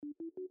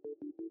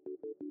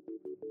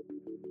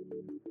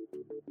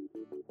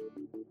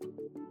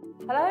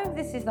Hello,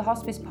 this is the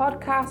Hospice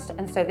podcast,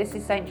 and so this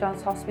is St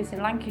John's Hospice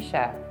in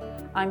Lancashire.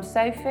 I'm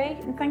Sophie,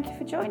 and thank you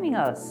for joining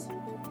us.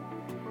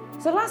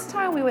 So last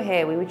time we were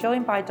here, we were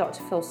joined by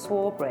Dr. Phil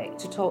Swarbrick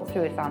to talk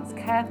through advanced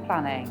care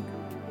planning.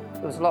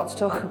 There was a lot to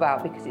talk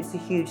about because it's a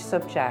huge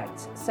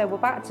subject, so we're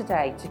back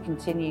today to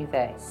continue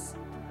this.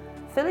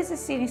 Phil is a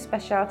senior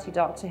specialty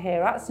doctor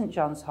here at St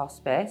John's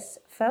Hospice.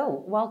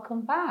 Phil,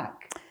 welcome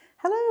back.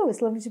 Hello,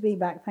 it's lovely to be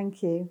back,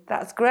 thank you.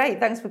 That's great,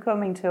 thanks for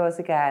coming to us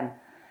again.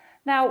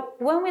 Now,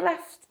 when we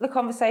left the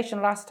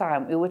conversation last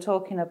time, we were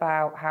talking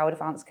about how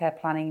advanced care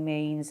planning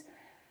means.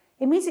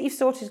 It means that you've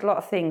sorted a lot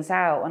of things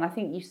out. And I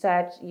think you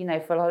said,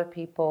 for a lot of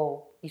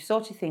people, you've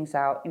sorted things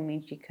out. It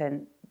means you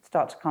can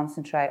start to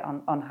concentrate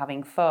on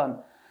having fun.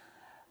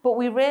 But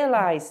we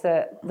realised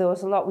that there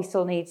was a lot we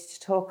still needed to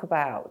talk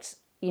about.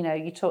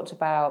 You talked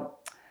about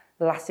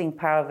the lasting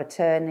power of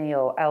attorney,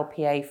 or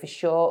LPA for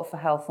short, for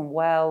health and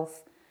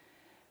wealth,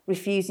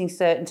 refusing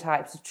certain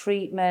types of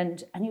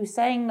treatment. And you were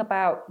saying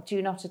about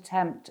do not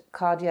attempt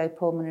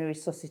cardiopulmonary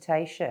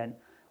resuscitation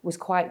was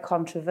quite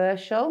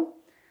controversial.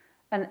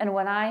 And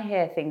when I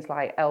hear things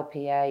like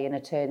LPA and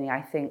attorney, I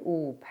think,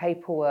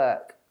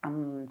 paperwork.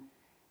 I'm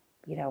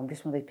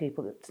just one of those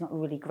people that's not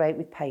really great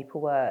with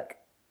paperwork.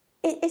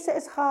 Is it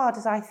as hard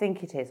as I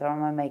think it is, or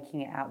am I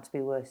making it out to be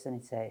worse than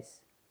it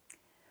is?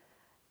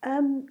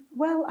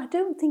 Well, I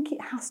don't think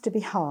it has to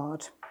be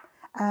hard.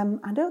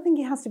 I don't think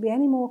it has to be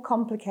any more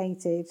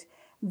complicated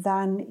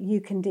than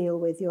you can deal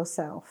with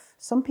yourself.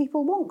 Some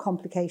people want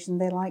complication,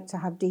 they like to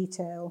have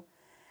detail.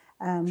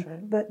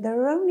 But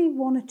there are only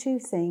one or two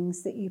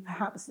things that you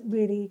perhaps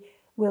really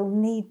will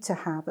need to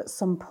have at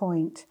some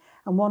point.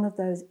 And one of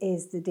those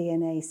is the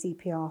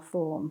DNACRP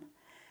form.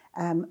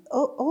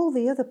 All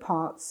the other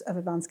parts of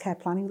advanced care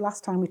planning,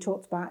 last time we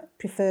talked about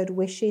preferred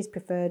wishes,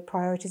 preferred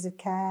priorities of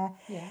care.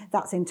 Yeah.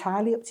 That's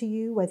entirely up to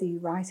you whether you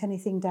write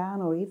anything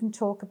down or even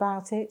talk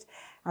about it.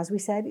 As we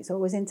said, it's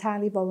always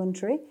entirely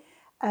voluntary.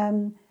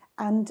 That's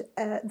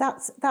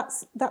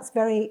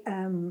very,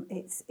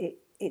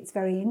 it's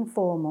very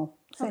informal.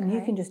 So and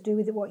you can just do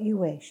with it what you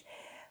wish.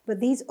 But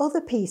these other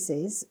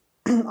pieces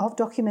of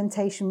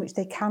documentation, which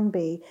they can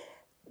be,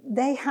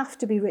 they have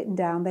to be written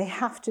down, they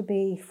have to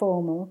be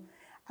formal.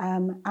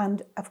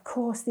 And of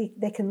course,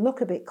 they can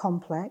look a bit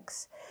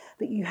complex,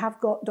 but you have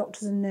got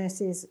doctors and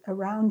nurses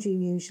around you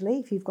usually.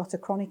 If you've got a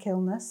chronic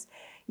illness,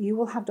 you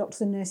will have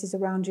doctors and nurses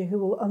around you who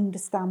will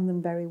understand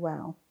them very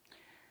well.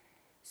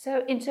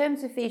 So in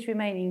terms of these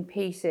remaining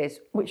pieces,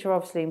 which are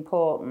obviously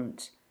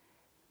important,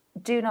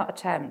 do not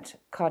attempt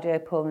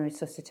cardiopulmonary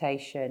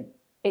resuscitation.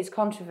 It's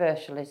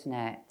controversial, isn't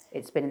it?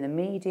 It's been in the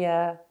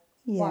media.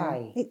 Yeah,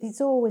 why?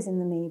 It's always in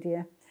the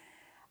media.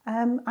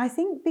 I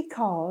think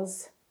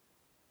because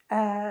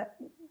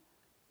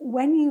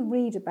when you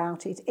read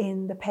about it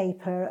in the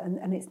paper,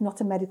 and it's not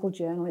a medical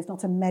journal, it's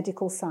not a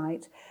medical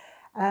site,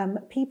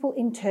 people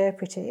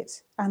interpret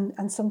it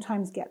and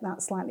sometimes get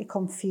that slightly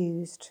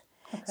confused.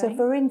 Okay. So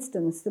for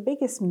instance, the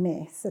biggest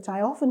myth that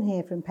I often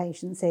hear from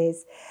patients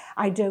is,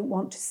 I don't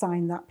want to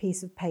sign that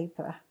piece of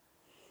paper.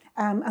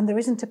 And there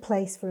isn't a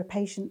place for a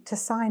patient to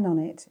sign on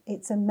it.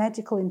 It's a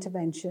medical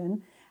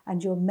intervention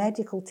and your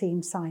medical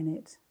team sign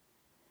it.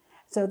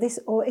 So this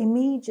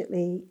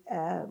immediately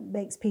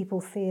makes people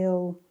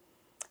feel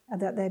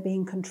that they're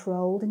being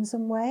controlled in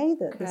some way,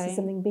 that this is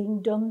something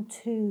being done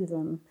to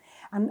them.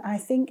 And I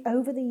think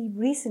over the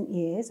recent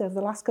years, over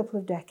the last couple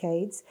of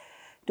decades,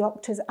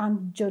 doctors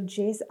and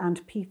judges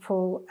and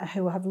people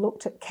who have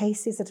looked at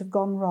cases that have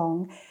gone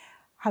wrong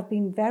have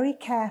been very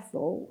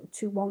careful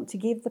to want to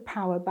give the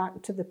power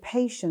back to the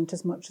patient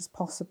as much as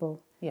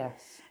possible.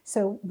 Yes.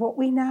 So what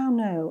we now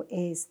know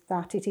is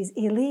that it is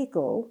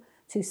illegal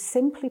to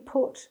simply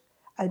put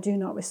a do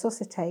not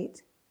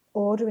resuscitate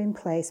order in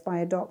place by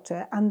a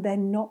doctor and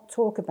then not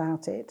talk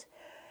about it.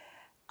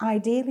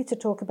 Ideally to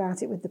talk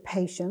about it with the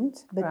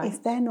patient, but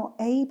if they're not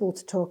able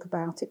to talk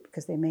about it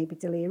because they may be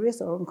delirious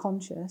or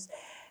unconscious,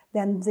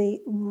 then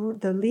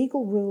the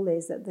legal rule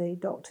is that the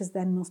doctors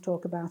then must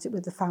talk about it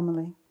with the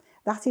family.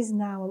 That is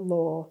now a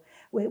law.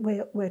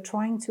 We're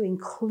trying to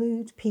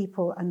include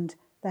people and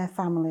their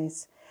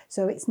families.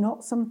 So it's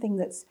not something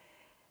that's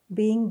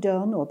being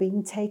done or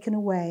being taken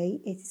away.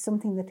 It's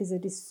something that is a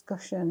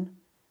discussion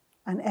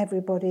and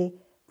everybody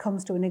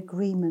comes to an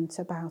agreement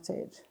about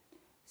it.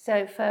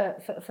 So for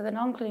the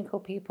non-clinical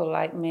people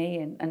like me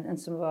and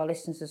some of our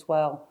listeners as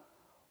well,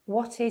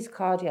 what is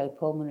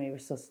cardiopulmonary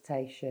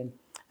resuscitation?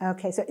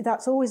 Okay, so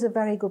that's always a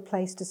very good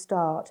place to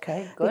start.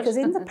 Okay, good. Because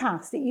in the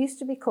past, it used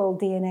to be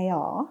called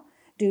DNAR,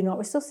 do not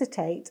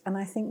resuscitate, and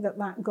I think that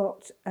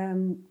got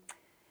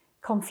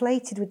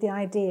conflated with the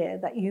idea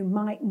that you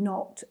might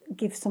not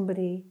give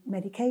somebody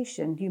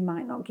medication, you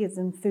might not give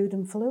them food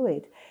and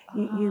fluid,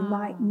 you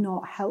might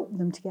not help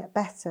them to get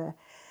better.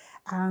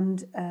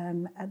 And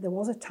there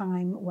was a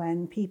time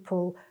when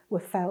people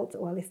were felt,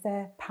 well, if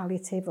they're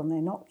palliative and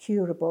they're not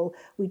curable,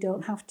 we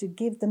don't have to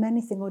give them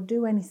anything or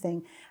do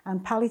anything.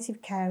 And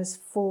palliative care has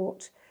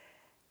fought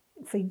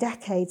for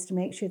decades to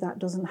make sure that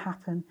doesn't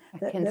happen.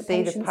 I can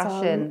see the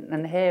passion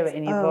and hear it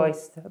in your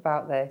voice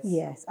about this.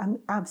 Yes,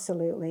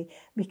 absolutely.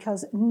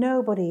 Because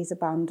nobody is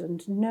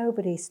abandoned.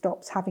 Nobody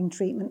stops having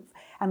treatment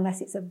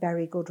unless it's a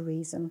very good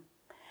reason.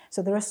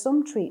 So there are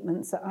some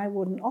treatments that I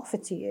wouldn't offer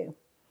to you.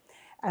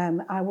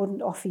 I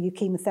wouldn't offer you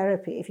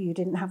chemotherapy if you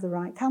didn't have the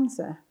right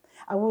cancer.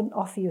 I wouldn't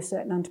offer you a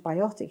certain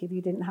antibiotic if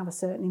you didn't have a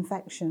certain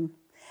infection.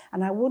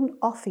 And I wouldn't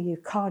offer you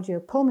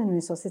cardiopulmonary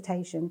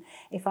resuscitation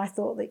if I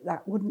thought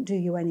that wouldn't do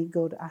you any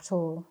good at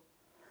all.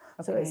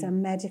 Okay. So it's a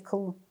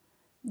medical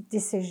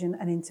decision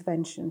and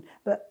intervention,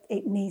 but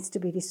it needs to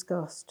be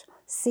discussed.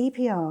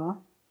 CPR,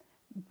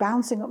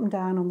 bouncing up and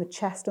down on the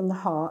chest and the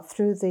heart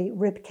through the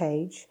rib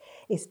cage,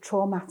 is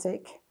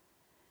traumatic,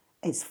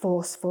 it's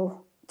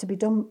forceful. To be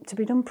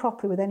done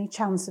properly with any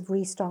chance of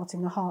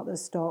restarting a heart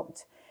that's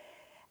stopped,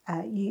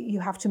 you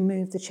have to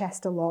move the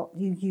chest a lot.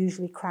 You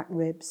usually crack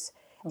ribs.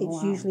 It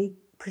usually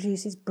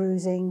produces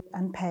bruising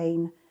and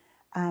pain,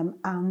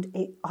 and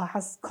it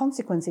has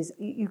consequences.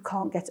 You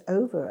can't get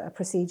over a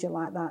procedure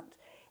like that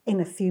in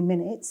a few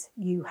minutes.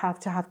 You have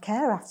to have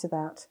care after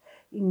that.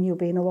 You'll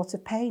be in a lot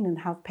of pain and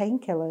have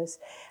painkillers.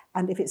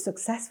 And if it's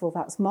successful,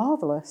 that's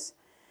marvellous.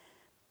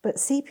 But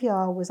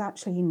CPR was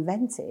actually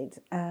invented,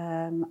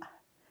 I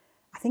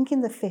think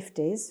in the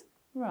 50s.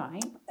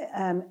 Right.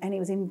 And it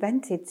was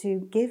invented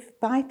to give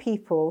by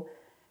people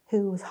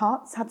whose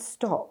hearts had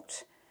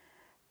stopped.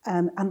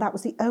 And that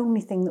was the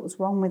only thing that was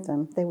wrong with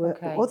them. They were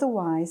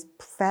otherwise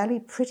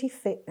pretty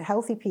fit,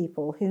 healthy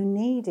people who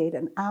needed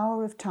an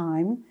hour of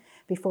time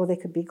before they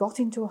could be got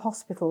into a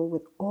hospital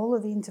with all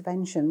of the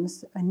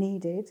interventions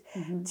needed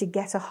to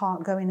get a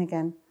heart going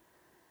again.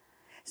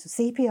 So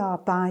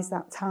CPR buys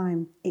that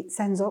time. It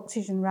sends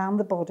oxygen around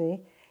the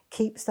body,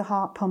 keeps the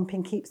heart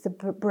pumping, keeps the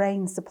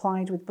brain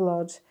supplied with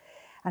blood,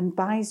 and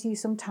buys you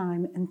some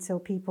time until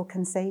people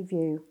can save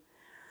you.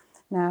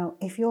 Now,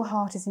 if your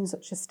heart is in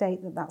such a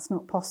state that that's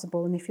not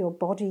possible, and if your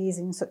body is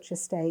in such a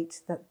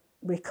state that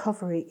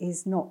recovery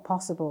is not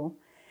possible,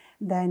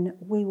 then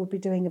we will be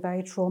doing a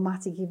very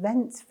traumatic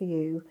event for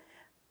you,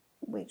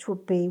 which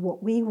would be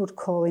what we would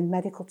call in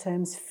medical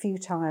terms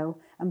futile.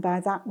 And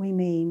by that we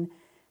mean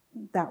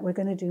that we're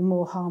going to do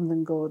more harm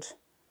than good.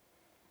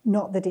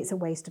 Not that it's a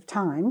waste of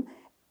time.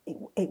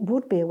 It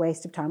would be a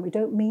waste of time. We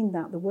don't mean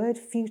that. The word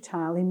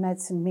futile in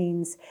medicine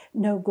means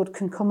no good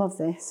can come of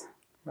this.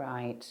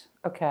 Right.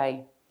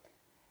 Okay.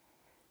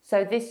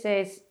 So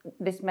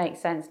this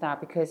makes sense now,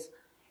 because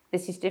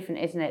this is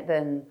different, isn't it,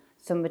 than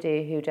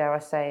somebody who, dare I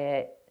say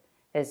it,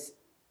 is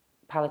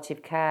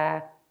palliative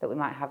care that we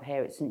might have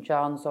here at St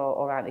John's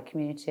or out in the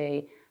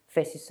community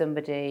versus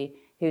somebody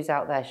who's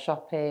out there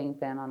shopping,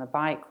 been on a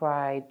bike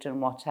ride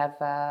and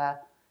whatever.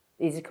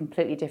 These are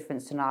completely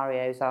different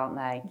scenarios, aren't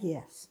they?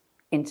 Yes.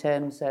 In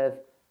terms of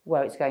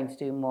where it's going to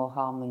do more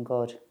harm than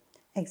good.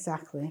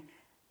 Exactly.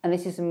 And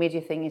this is a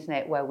media thing, isn't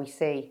it, where we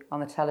see on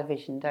the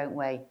television, don't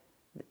we,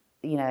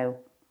 you know,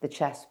 the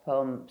chest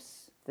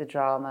pumps, the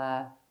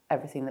drama,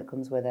 everything that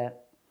comes with it.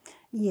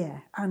 Yeah,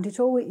 and it's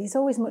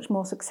always much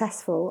more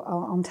successful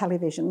on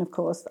television, of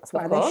course. That's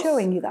why they're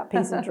showing you that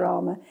piece of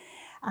drama.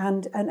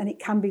 And it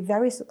can be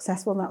very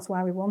successful, and that's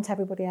why we want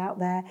everybody out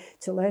there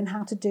to learn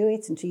how to do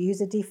it and to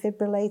use a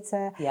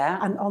defibrillator. Yeah.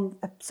 And on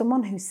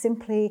someone who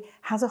simply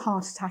has a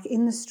heart attack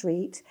in the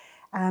street,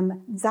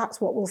 that's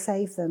what will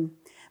save them.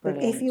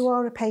 Brilliant. But if you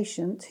are a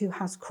patient who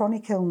has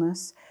chronic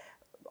illness,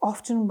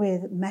 often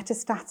with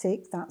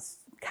metastatic, that's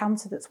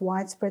cancer that's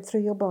widespread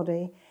through your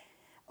body,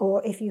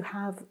 or if you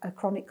have a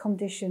chronic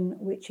condition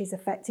which is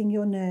affecting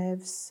your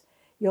nerves,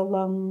 your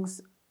lungs,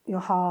 your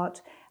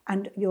heart,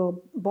 and your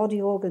body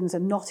organs are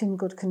not in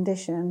good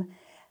condition,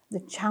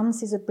 the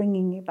chances of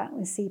bringing you back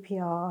with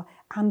CPR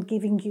and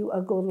giving you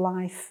a good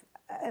life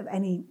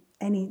any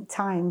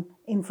time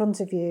in front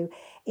of you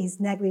is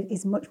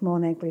much more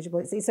negligible.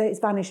 It's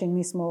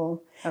vanishingly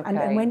small. Okay.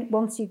 And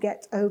once you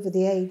get over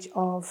the age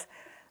of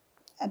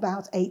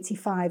about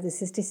 85, the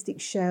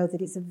statistics show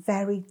that it's a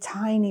very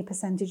tiny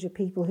percentage of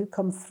people who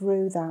come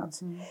through that.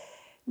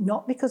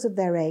 Not because of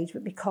their age,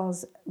 but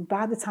because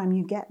by the time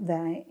you get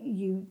there,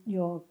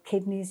 your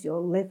kidneys, your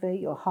liver,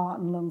 your heart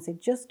and lungs, they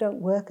just don't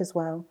work as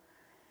well.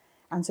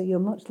 And so you're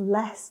much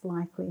less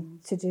likely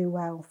to do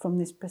well from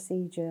this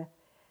procedure.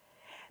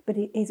 But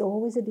it is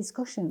always a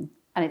discussion.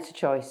 And it's a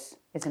choice,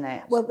 isn't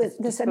it? Well,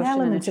 there's an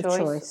element of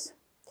choice.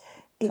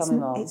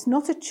 It's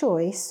not a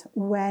choice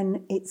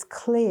when it's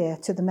clear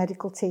to the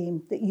medical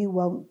team that you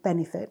won't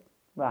benefit.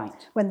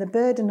 Right. When the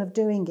burden of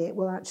doing it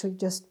will actually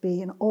just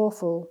be an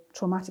awful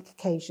traumatic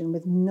occasion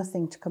with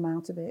nothing to come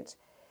out of it.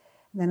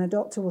 Then a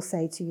doctor will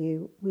say to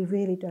you, we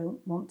really don't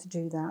want to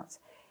do that.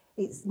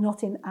 It's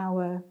not in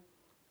our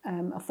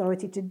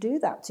authority to do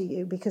that to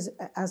you, because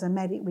as a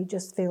medic we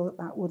just feel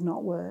that would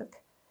not work.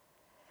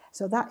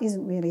 So that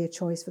isn't really a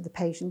choice for the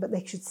patient, but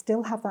they should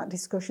still have that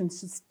discussion,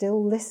 should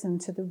still listen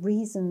to the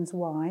reasons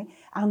why,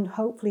 and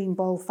hopefully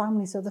involve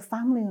family so the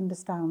family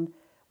understand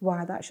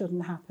why that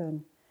shouldn't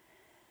happen.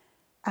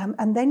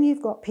 And then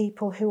you've got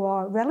people who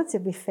are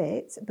relatively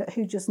fit, but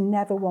who just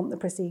never want the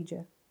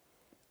procedure.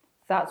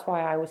 That's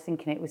why I was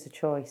thinking it was a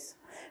choice.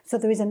 So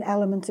there is an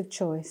element of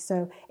choice.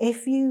 So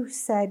if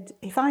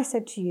I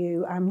said to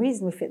you, I'm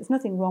reasonably fit, there's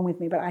nothing wrong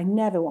with me, but I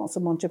never want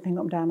someone jumping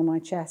up and down on my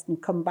chest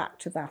and come back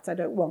to that. I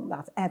don't want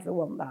that, ever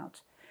want that.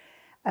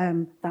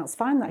 That's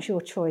fine, that's your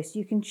choice.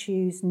 You can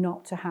choose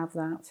not to have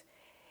that.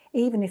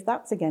 Even if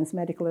that's against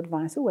medical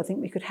advice, I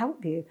think we could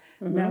help you.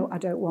 Mm-hmm. No, I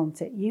don't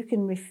want it. You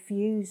can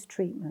refuse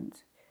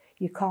treatment.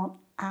 You can't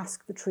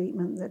ask for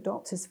treatment that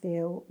doctors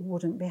feel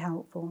wouldn't be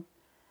helpful.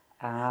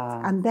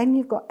 And then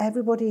you've got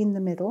everybody in the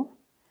middle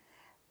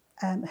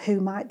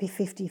who might be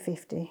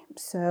 50-50.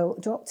 So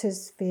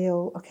doctors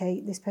feel,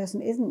 okay, this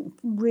person isn't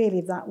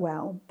really that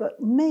well,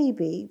 but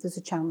maybe there's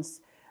a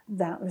chance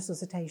that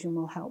resuscitation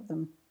will help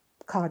them.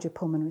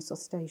 Cardiopulmonary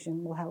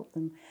resuscitation will help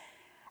them.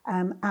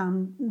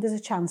 And there's a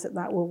chance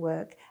that will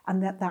work.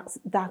 And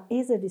that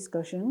is a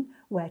discussion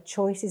where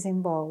choice is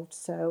involved.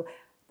 So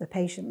the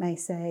patient may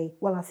say,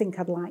 well, I think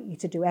I'd like you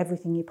to do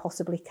everything you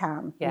possibly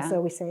can. Yeah. And so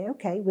we say,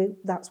 okay,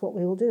 that's what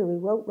we will do. We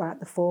won't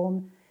write the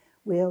form.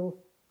 We'll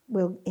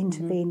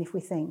intervene if we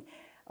think.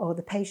 Or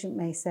the patient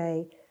may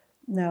say,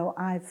 no,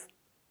 I'm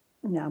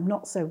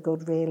not so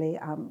good really.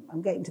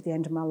 I'm getting to the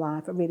end of my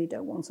life. I really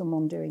don't want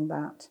someone doing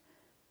that.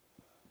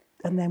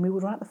 And then we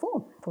would write the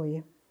form for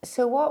you.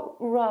 So what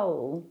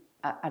role,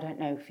 I don't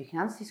know if you can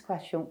answer this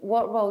question,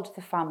 what role does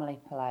the family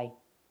play?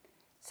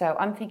 So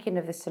I'm thinking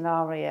of the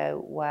scenario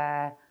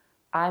where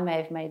I may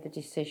have made the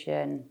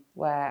decision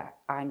where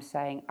I'm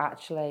saying,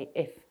 actually,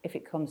 if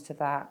it comes to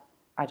that,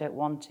 I don't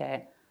want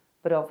it.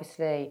 But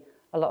obviously,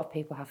 a lot of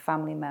people have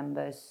family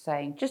members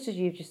saying, just as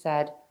you've just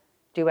said,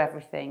 do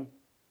everything,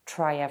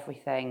 try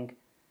everything.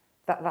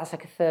 That's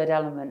like a third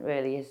element,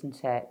 really,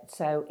 isn't it?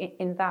 So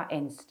in that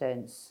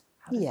instance,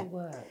 how does it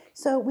work?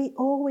 So we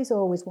always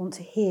want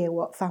to hear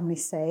what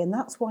families say, and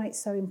that's why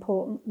it's so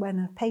important when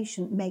a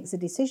patient makes a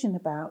decision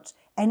about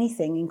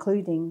anything,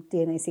 including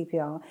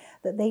DNACRP,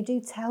 that they do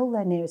tell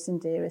their nearest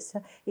and dearest.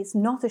 It's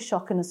not a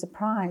shock and a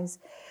surprise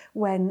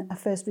when a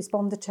first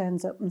responder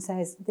turns up and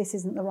says, this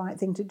isn't the right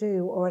thing to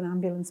do, or an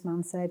ambulance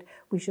man said,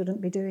 we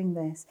shouldn't be doing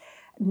this.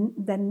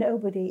 Then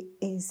nobody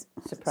is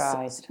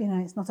surprised.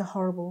 It's not a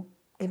horrible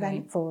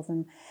event for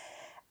them.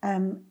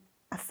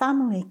 A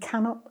family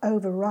cannot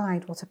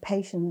override what a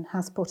patient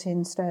has put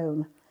in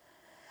stone.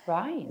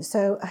 Right.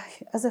 So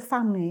as a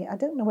family, I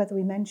don't know whether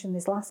we mentioned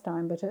this last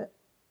time, but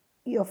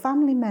your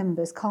family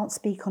members can't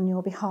speak on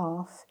your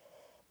behalf,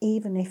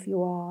 even if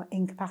you are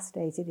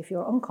incapacitated, if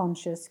you're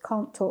unconscious,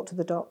 can't talk to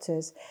the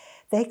doctors.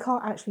 They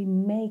can't actually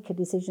make a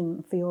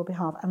decision for your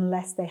behalf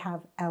unless they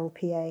have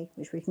LPA,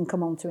 which we can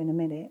come on to in a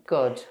minute.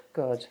 Good.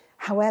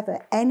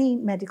 However, any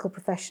medical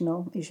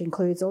professional, which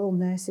includes all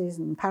nurses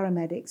and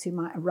paramedics who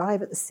might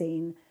arrive at the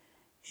scene,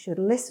 should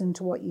listen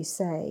to what you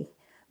say,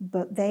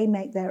 but they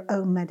make their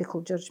own medical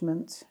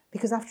judgment,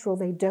 because after all,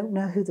 they don't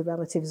know who the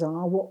relatives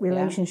are, what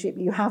relationship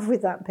you have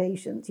with that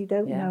patient. You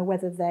don't know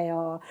whether they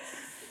are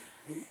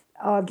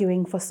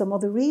arguing for some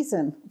other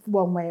reason,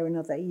 one way or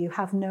another. You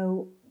have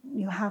no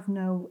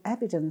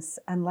evidence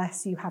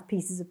unless you have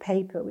pieces of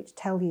paper which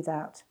tell you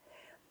that,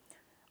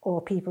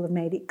 or people have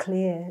made it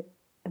clear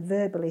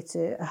verbally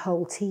to a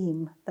whole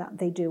team that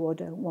they do or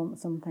don't want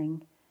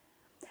something.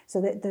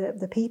 So that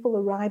the people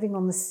arriving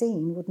on the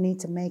scene would need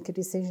to make a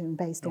decision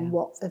based on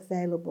what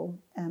available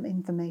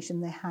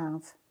information they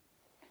have.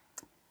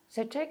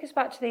 So take us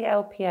back to the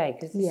LPA,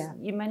 because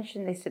you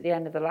mentioned this at the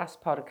end of the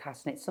last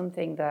podcast, and it's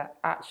something that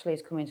actually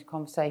has come into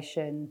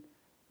conversation,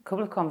 a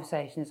couple of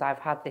conversations I've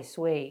had this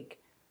week.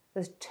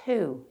 There's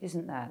two,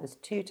 isn't there? There's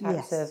two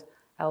types of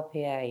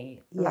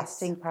LPA,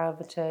 lasting power of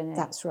attorney.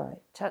 That's right.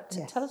 Tell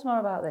us more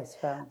about this,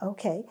 Phil.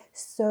 Okay,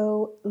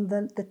 so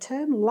the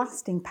term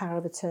lasting power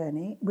of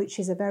attorney, which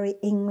is a very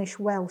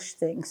English-Welsh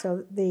thing,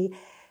 so the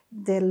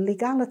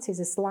legalities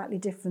are slightly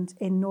different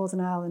in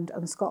Northern Ireland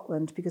and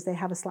Scotland because they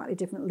have a slightly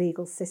different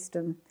legal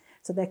system.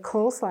 So they're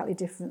called slightly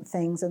different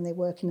things and they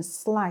work in a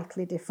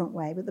slightly different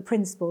way, but the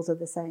principles are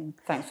the same.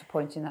 Thanks for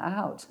pointing that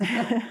out. You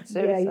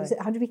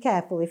have to be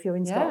careful if you're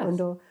in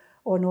Scotland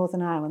or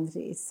Northern Ireland, that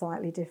it is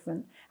slightly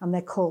different, and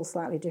they're called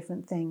slightly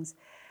different things.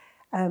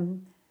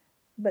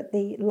 But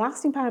the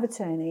lasting power of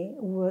attorney,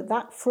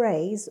 that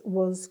phrase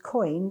was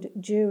coined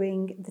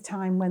during the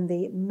time when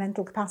the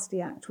Mental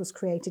Capacity Act was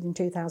created in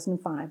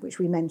 2005, which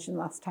we mentioned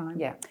last time.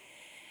 Yeah.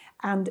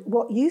 And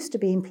what used to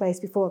be in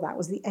place before that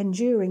was the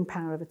enduring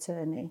power of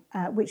attorney,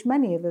 which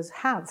many of us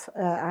have.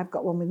 I've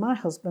got one with my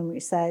husband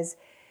which says,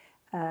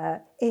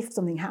 if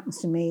something happens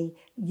to me,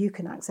 you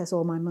can access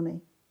all my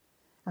money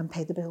and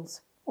pay the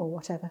bills. Or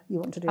whatever you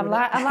want to do. I'm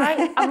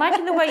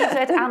liking the way you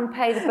said and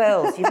pay the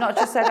bills. You've not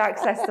just said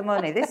access the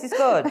money. This is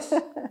good.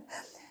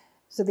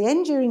 So the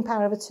enduring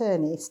power of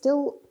attorney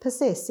still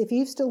persists. If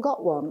you've still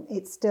got one,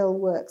 it still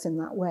works in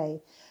that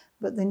way.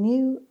 But the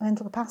new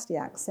Mental Capacity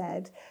Act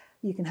said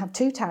you can have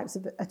two types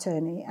of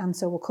attorney, and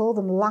so we'll call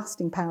them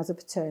lasting powers of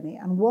attorney.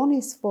 And one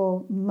is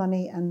for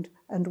money and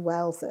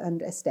wealth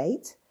and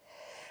estate,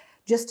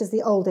 just as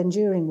the old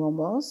enduring one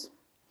was.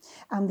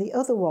 And the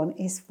other one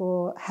is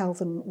for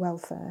health and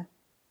welfare.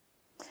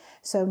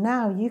 So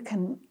now you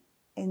can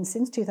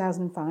since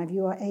 2005,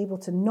 you are able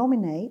to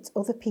nominate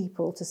other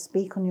people to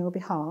speak on your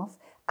behalf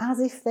as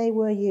if they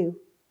were you.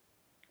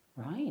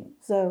 Right.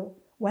 So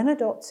when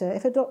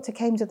if a doctor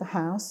came to the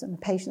house and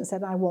the patient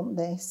said, I want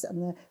this,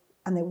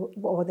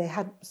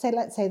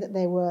 let's say that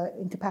they were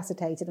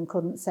incapacitated and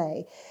couldn't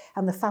say,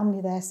 and the family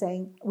there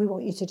saying, we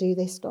want you to do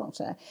this,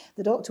 doctor,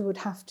 the doctor would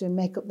have to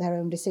make up their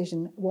own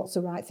decision, what's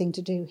the right thing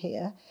to do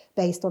here,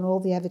 based on all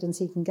the evidence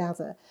he can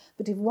gather.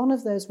 But if one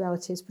of those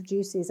relatives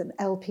produces an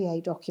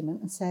LPA document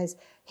and says,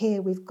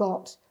 here we've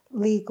got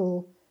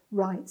legal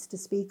rights to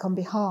speak on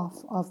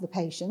behalf of the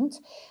patient,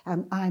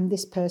 I'm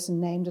this person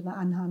named and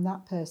I'm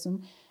that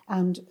person,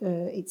 and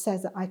it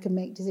says that I can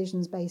make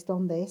decisions based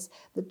on this,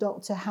 the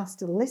doctor has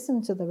to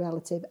listen to the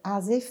relative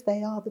as if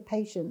they are the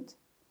patient.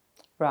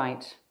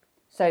 Right.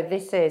 So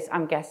this is,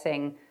 I'm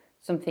guessing,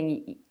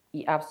 something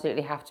you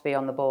absolutely have to be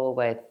on the ball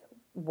with.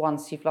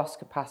 Once you've lost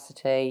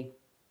capacity,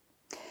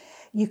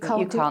 you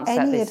can't do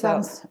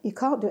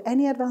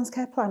any advanced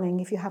care planning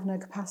if you have no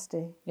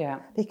capacity. Yeah.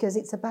 Because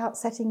it's about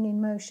setting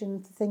in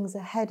motion things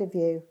ahead of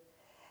you.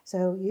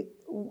 So,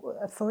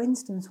 for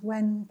instance,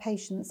 when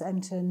patients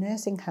enter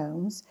nursing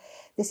homes,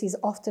 this is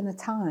often a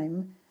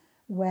time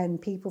when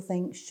people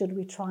think, should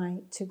we try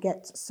to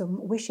get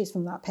some wishes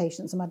from that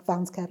patient, some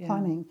advanced care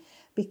planning?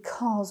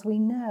 Because we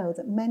know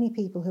that many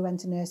people who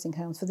enter nursing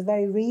homes, for the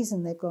very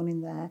reason they've gone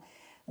in there,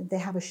 they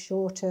have a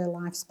shorter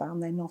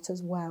lifespan, they're not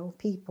as well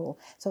people.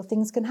 So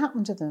things can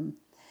happen to them.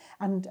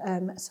 And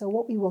so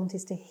what we want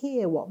is to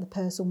hear what the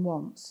person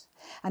wants.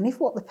 And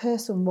if what the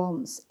person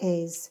wants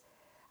is,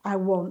 I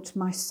want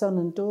my son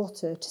and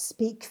daughter to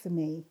speak for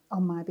me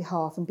on my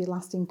behalf and be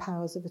lasting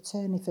powers of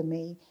attorney for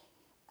me,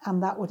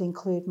 and that would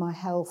include my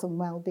health and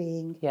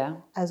well-being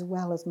as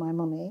well as my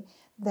money,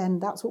 then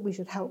that's what we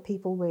should help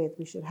people with.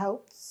 We should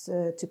help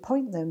to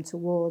point them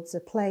towards a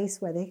place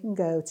where they can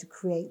go to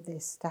create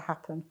this to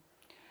happen.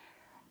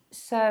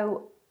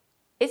 So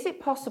is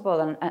it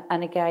possible,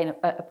 and again,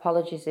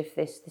 apologies if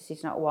this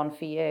is not one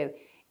for you,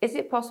 is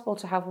it possible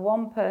to have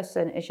one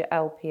person as your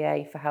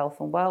LPA for health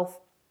and wealth,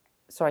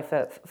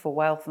 for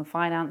wealth and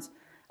finance,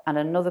 and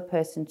another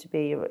person to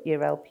be your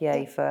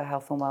LPA for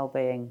health and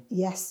well-being?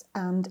 Yes,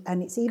 and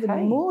it's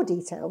even more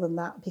detailed than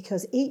that,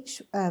 because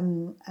each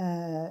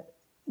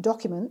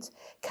document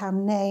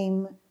can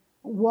name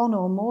one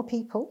or more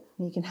people.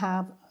 You can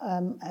have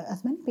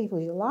as many people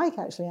as you like,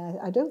 actually.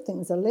 I don't think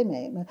there's a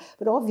limit.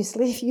 But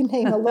obviously, if you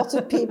name a lot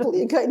of people,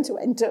 you're going to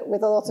end up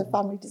with a lot of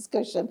family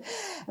discussion.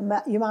 And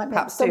you might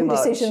make some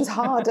decisions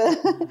harder.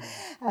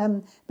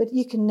 But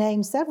you can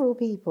name several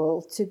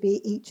people to be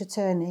each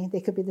attorney.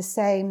 They could be the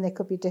same, they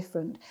could be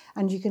different.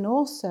 And you can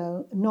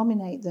also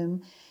nominate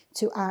them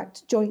to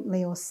act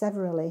jointly or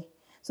severally.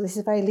 So this is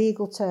a very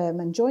legal term,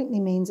 and jointly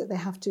means that they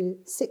have to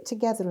sit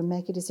together and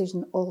make a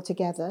decision all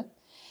together,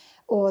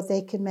 or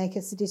they can make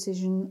a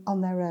decision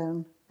on their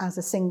own as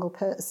a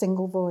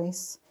single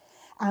voice.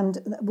 And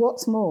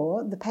what's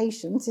more, the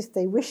patients, if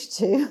they wish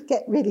to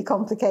get really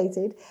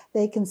complicated,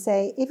 they can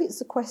say, if it's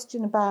a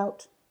question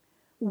about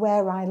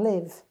where I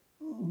live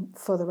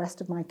for the rest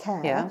of my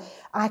care,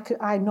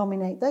 I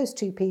nominate those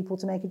two people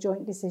to make a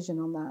joint decision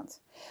on that.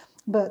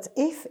 But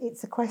if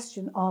it's a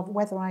question of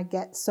whether I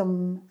get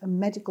some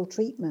medical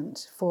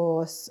treatment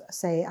for,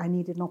 say, I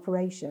needed an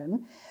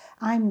operation,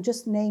 I'm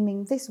just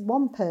naming this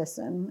one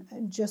person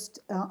just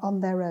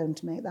on their own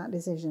to make that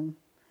decision.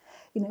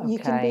 You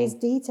can be as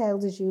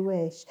detailed as you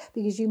wish,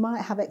 because you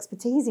might have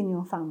expertise in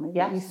your family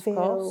that you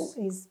feel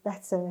is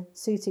better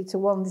suited to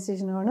one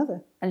decision or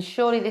another. And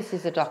surely this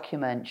is a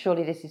document,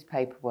 surely this is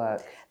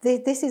paperwork.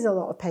 This is a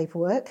lot of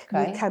paperwork.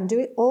 You can do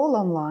it all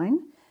online,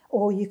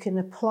 or you can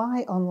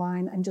apply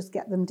online and just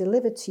get them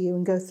delivered to you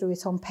and go through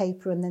it on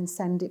paper and then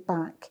send it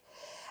back.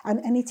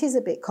 And it is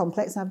a bit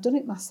complex. I've done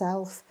it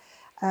myself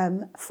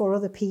for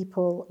other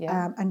people,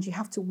 and you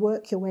have to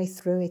work your way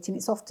through it, and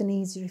it's often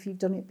easier if you've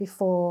done it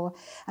before.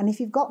 And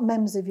if you've got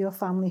members of your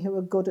family who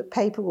are good at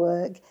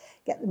paperwork,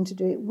 get them to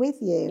do it with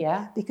you,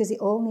 because it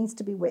all needs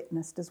to be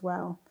witnessed as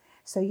well.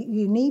 So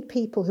you need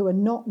people who are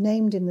not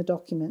named in the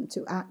document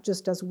to act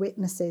just as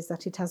witnesses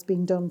that it has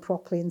been done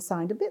properly and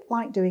signed, a bit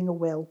like doing a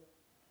will.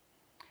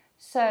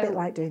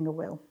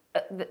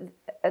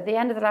 At the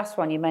end of the last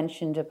one, you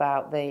mentioned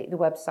about the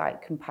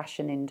website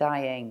Compassion in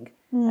Dying,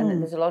 and that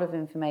there's a lot of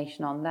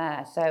information on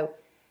there. So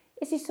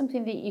is this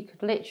something that you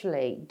could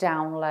literally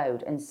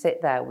download and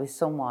sit there with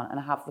someone and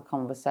have the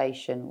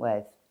conversation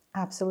with?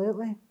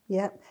 Absolutely,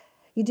 yeah.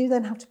 You do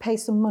then have to pay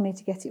some money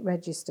to get it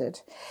registered.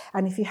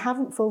 And if you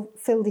haven't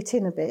filled it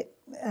in a bit,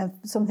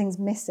 something's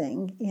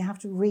missing, you have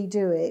to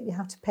redo it. You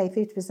have to pay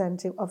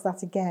 50% of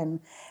that again.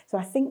 So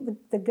I think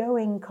the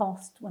going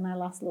cost, when I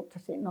last looked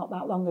at it not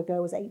that long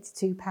ago, was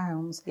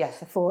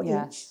 £82 for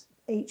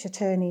each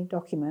attorney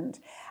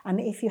document. And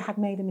if you had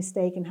made a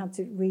mistake and had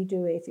to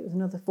redo it, it was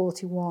another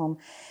 £41.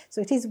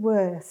 So it is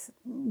worth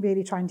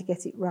really trying to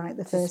get it right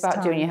the first time. It's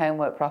about doing your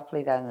homework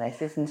properly then,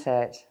 this, isn't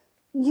it?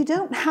 You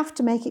don't have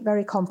to make it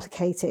very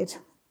complicated.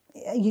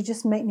 You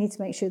just need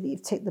to make sure that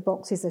you've ticked the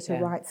boxes that are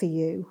right for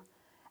you.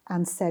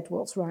 and said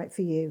what's right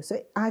for you.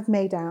 So I've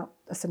made out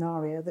a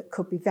scenario that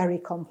could be very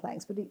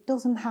complex, but it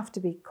doesn't have to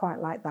be quite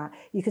like that.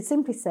 You could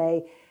simply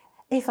say,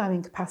 if I'm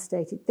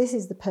incapacitated, this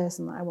is the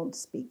person that I want to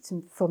speak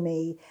to for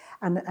me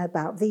and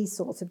about these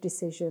sorts of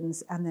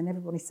decisions, and then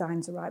everybody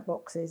signs the right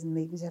boxes and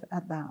leaves it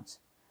at that.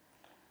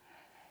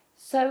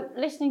 So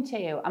listening to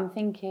you, I'm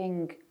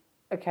thinking,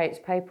 okay, it's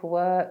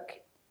paperwork,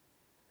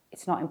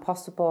 it's not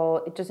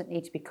impossible, it doesn't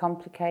need to be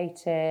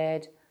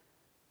complicated.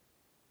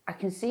 I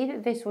can see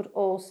that this would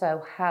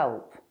also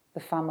help the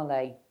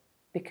family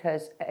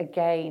because,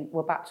 again,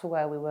 we're back to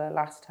where we were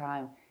last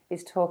time.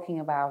 It's talking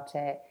about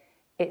it.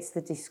 It's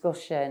the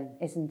discussion,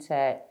 isn't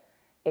it?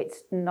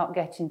 It's not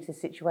getting to the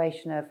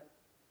situation of,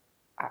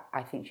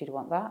 I think she'd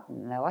want that.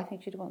 No, I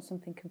think she'd want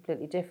something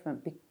completely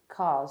different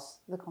because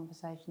the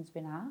conversation's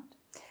been had.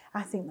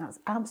 I think that's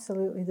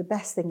absolutely the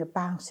best thing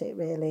about it,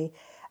 really.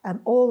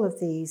 All of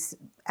these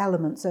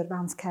elements of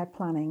advanced care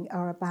planning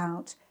are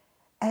about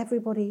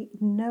everybody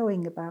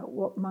knowing about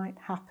what might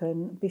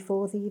happen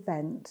before the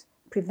event,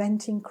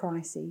 preventing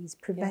crises,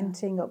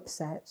 preventing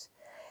upset,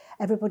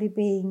 everybody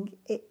being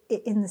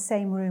in the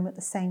same room at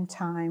the same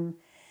time,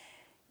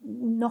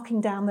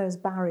 knocking down those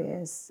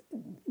barriers.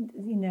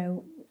 You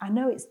know, I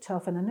know it's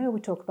tough and I know we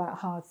talk about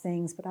hard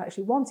things, but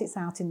actually once it's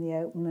out in the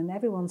open and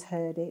everyone's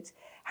heard it,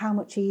 how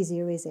much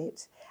easier is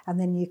it? And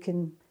then you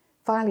can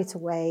file it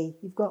away,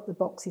 you've got the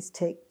boxes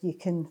ticked, you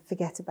can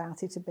forget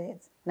about it a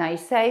bit. Now you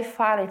say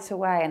file it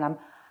away, and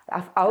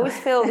I always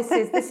feel this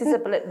is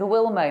the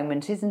will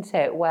moment, isn't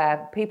it?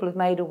 Where people have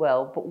made a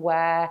will, but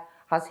where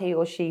has he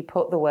or she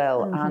put the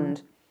will? Mm-hmm.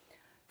 And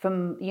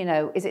from, you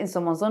know, is it in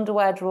someone's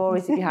underwear drawer?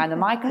 Is it behind the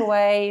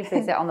microwave?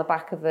 Is it on the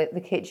back of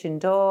the kitchen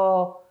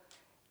door?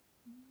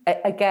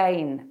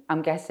 Again,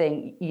 I'm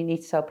guessing you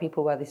need to tell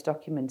people where this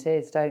document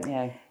is, don't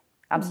you?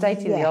 I'm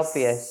stating the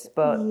obvious,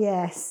 but...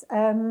 Yes,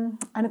 and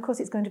of course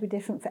it's going to be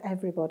different for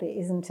everybody,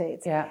 isn't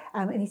it? Yeah.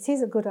 And it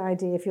is a good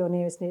idea if you're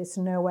nearest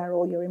to know where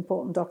all your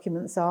important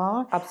documents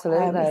are.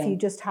 Absolutely. If you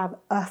just have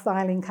a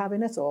filing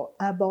cabinet or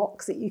a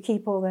box that you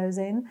keep all those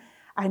in.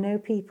 I know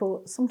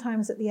people,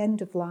 sometimes at the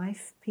end of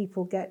life,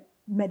 people get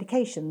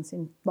medications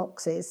in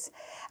boxes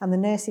and the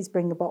nurses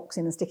bring a box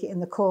in and stick it in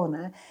the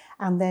corner,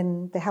 and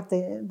then they have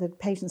the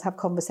patients have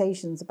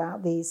conversations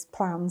about these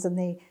plans, and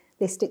they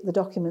stick the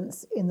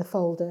documents in the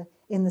folder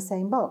in the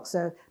same box.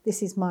 So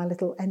this is my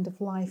little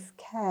end-of-life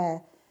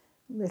care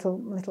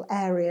little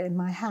area in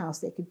my house.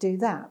 They could do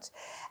that.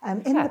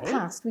 In the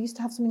past, we used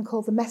to have something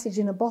called the message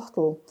in a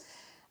bottle.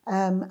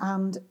 I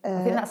think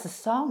that's a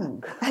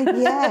song.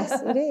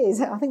 Yes, it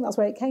is. I think that's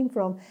where it came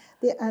from.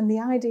 And the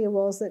idea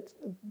was that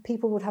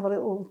people would have a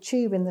little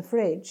tube in the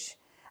fridge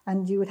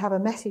and you would have a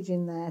message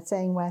in there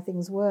saying where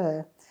things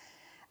were.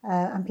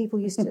 And people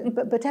used to,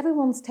 but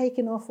everyone's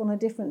taken off on a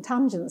different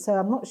tangent, so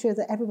I'm not sure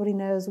that everybody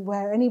knows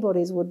where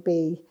anybody's would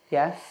be.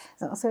 Yes.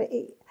 So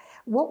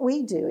what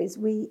we do is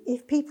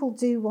if people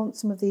do want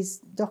some of these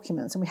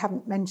documents, and we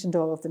haven't mentioned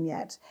all of them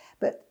yet,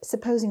 but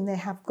supposing they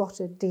have got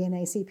a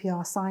DNA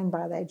CPR signed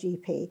by their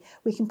GP,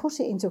 we can put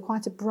it into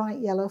quite a bright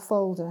yellow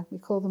folder. We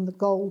call them the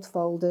gold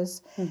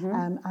folders,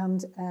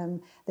 and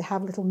they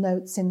have little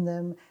notes in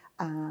them,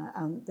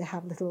 and they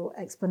have little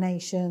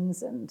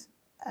explanations and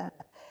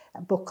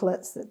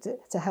booklets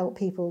to help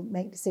people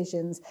make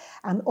decisions,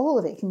 and all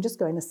of it can just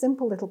go in a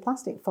simple little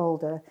plastic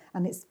folder,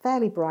 and it's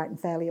fairly bright and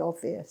fairly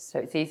obvious. So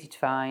it's easy to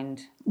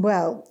find.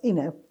 Well, you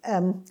know,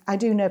 I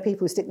do know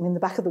people who stick them in the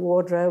back of the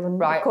wardrobe,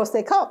 and of course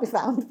they can't be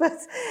found, but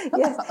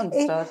yes,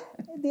 Understood.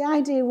 The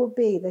idea would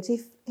be that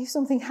if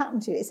something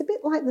happened to you, it's a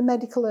bit like the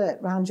medical alert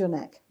round your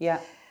neck.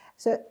 Yeah.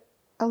 So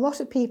a lot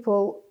of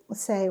people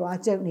say, well, I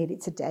don't need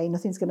it today,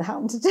 nothing's going to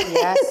happen today.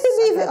 Yes,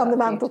 leave it on the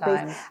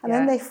mantelpiece. And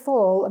then they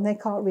fall and they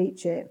can't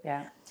reach it.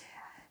 Yeah.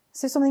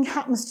 So something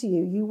happens to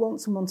you, you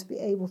want someone to be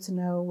able to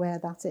know where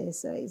that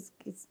is. So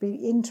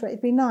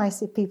it'd be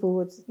nice if people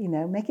would, you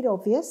know, make it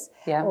obvious,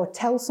 or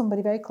tell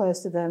somebody very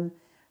close to them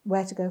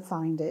where to go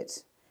find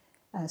it.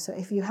 So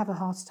if you have a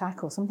heart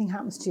attack or something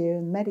happens to you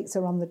and medics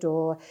are on the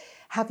door,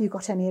 have you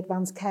got any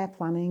advanced care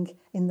planning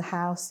in the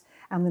house?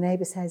 And the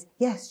neighbour says,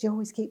 yes, she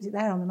always keeps it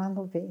there on the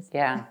mantelpiece.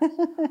 Yeah.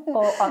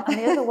 Or on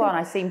the other one,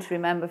 I seem to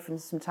remember from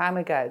some time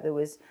ago, there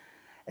was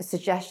a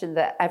suggestion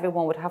that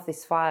everyone would have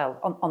this file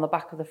on the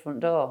back of the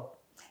front door.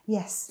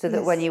 Yes. So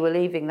that when you were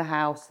leaving the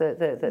house,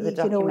 the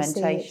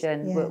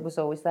documentation was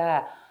always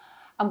there.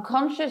 I'm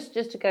conscious,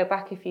 just to go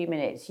back a few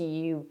minutes,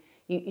 you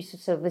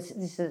sort of, this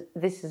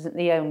isn't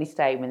the only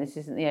statement, this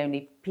isn't the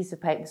only piece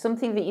of paper.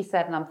 Something that you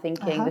said, and I'm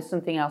thinking there's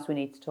something else we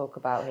need to talk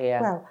about here.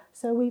 Well,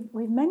 so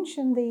we've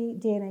mentioned the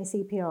DNA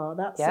CPR.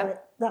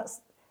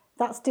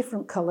 That's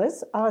different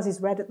colours. Ours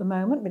is red at the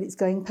moment, but it's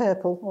going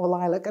purple or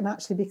lilac. And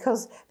actually,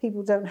 because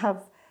people don't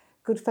have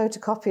good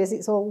photocopiers,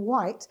 it's all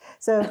white.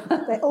 So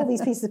all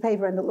these pieces of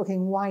paper end up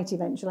looking white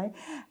eventually.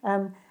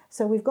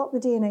 So we've got the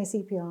DNA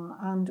CPR,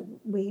 and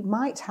we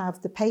might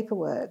have the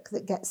paperwork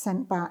that gets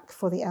sent back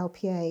for the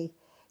LPA.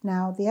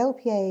 Now, the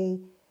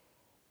LPA,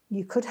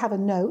 you could have a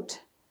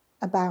note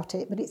about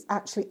it, but it's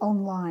actually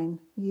online.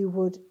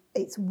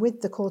 It's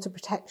with the Court of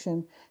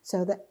Protection,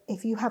 so that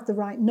if you have the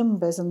right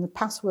numbers and the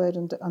password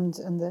and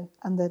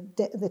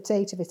the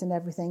date of it and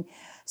everything,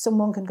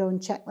 someone can go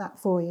and check that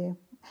for you.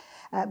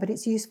 But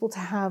it's useful to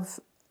have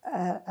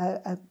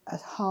a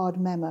hard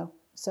memo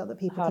so that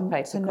people can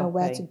know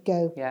where to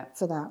go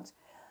for that.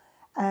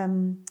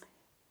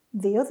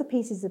 The other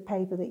pieces of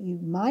paper that you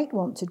might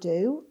want to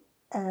do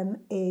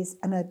is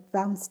an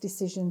advance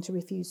decision to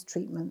refuse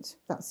treatment.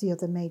 That's the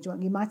other major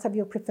one. You might have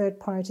your preferred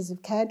priorities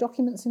of care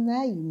documents in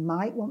there. You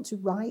might want to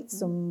write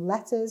some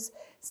letters,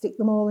 stick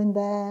them all in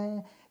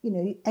there.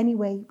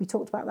 Anyway, we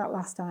talked about that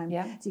last time.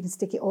 Yeah. So you can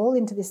stick it all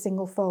into this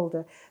single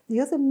folder.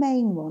 The other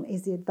main one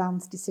is the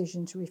advance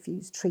decision to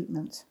refuse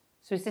treatment.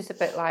 So is this a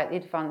bit like the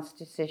advance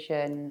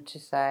decision to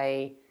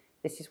say,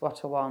 this is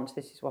what I want,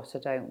 this is what I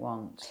don't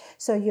want?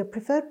 So your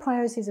preferred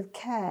priorities of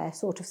care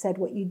sort of said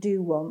what you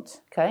do want.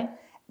 Okay.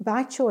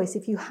 By choice,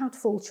 if you had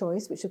full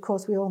choice, which of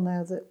course we all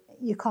know that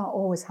you can't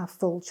always have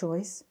full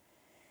choice,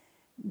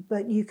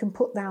 but you can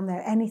put down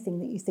there anything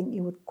that you think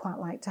you would quite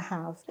like to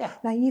have. Yeah.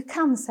 Now, you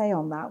can say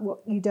on that what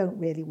you don't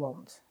really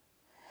want,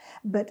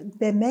 but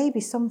there may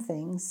be some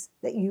things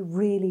that you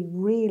really,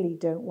 really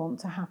don't want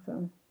to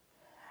happen.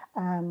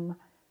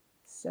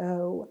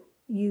 So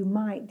you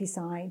might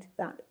decide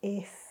that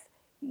if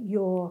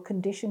your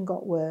condition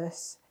got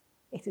worse,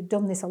 it had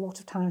done this a lot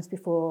of times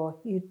before,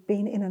 you'd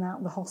been in and out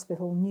of the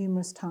hospital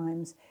numerous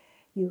times,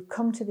 you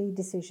come to the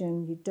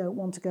decision you don't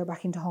want to go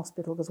back into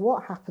hospital, because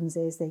what happens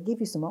is they give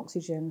you some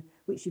oxygen,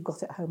 which you've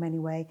got at home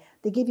anyway,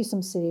 they give you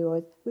some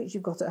steroids, which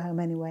you've got at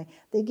home anyway,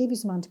 they give you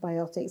some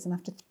antibiotics, and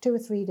after 2 or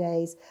 3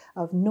 days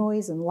of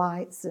noise and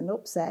lights and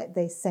upset,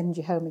 they send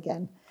you home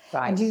again.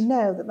 Right. And you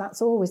know that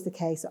that's always the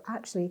case. So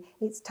actually,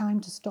 it's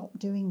time to stop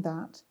doing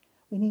that.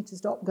 We need to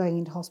stop going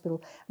into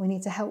hospital. We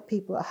need to help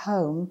people at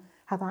home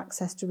have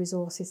access to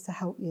resources to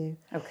help you.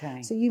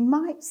 Okay. So you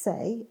might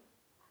say,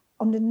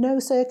 under no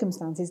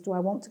circumstances do I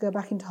want to go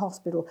back into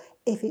hospital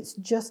if it's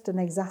just an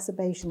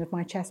exacerbation of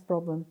my chest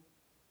problem.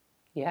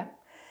 Yeah.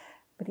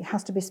 But it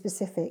has to be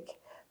specific,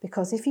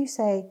 because if you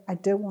say, I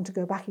don't want to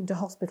go back into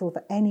hospital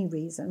for any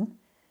reason,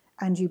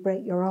 and you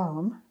break your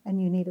arm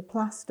and you need a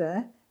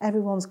plaster,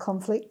 everyone's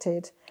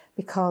conflicted,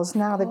 because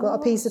now they've got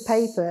a piece of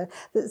paper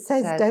that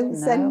says don't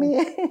send me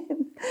in.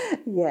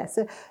 Yeah,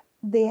 so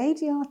the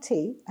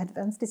ADRT,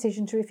 Advanced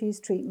Decision to Refuse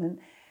Treatment,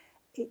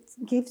 it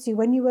gives you,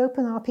 when you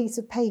open our piece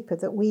of paper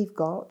that we've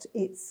got,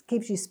 it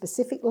gives you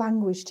specific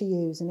language to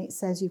use, and it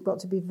says you've got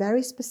to be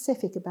very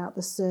specific about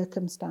the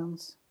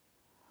circumstance.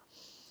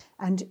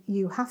 And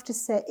you have to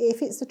say,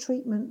 if it's a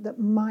treatment that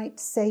might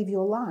save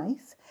your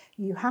life,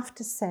 you have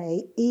to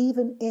say,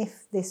 even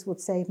if this would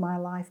save my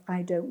life,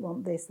 I don't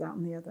want this, that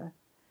and the other.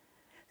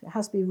 So it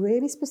has to be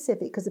really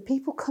specific, because the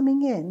people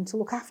coming in to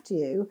look after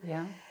you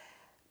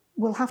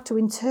will have to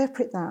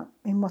interpret that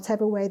in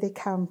whatever way they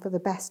can for the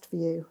best for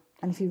you.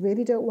 And if you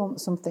really don't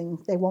want something,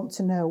 they want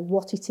to know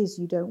what it is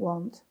you don't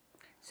want.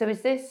 So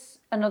is this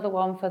another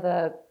one for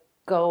the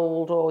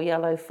gold or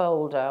yellow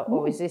folder,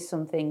 or is this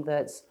something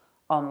that's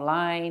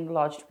online,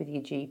 lodged with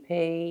your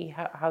GP?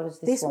 How does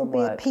this one work?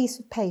 This will be a piece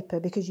of paper,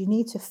 because you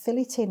need to fill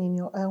it in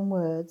your own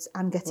words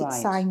and get it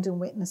signed and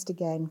witnessed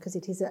again, because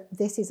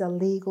this is a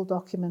legal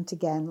document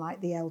again,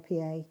 like the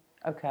LPA.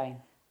 Okay.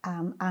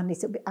 And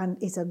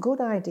it's a good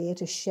idea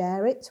to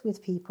share it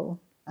with people.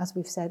 As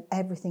we've said,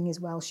 everything is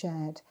well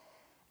shared.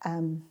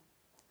 And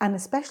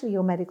especially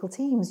your medical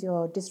teams,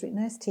 your district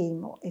nurse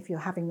team, or if you're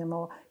having them,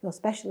 or your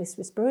specialist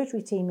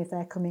respiratory team if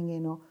they're coming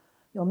in, or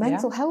your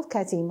mental health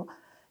care team.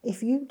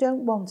 If you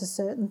don't want a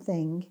certain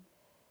thing,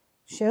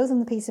 show them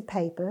the piece of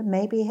paper,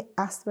 maybe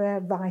ask their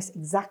advice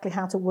exactly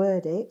how to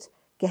word it,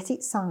 get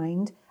it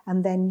signed,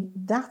 and then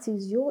that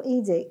is your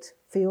edict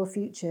for your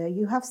future.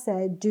 You have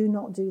said, do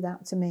not do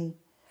that to me.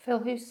 Phil,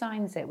 who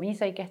signs it? When you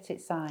say get it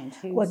signed,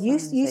 who signs it? Well,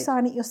 you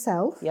sign it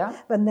yourself,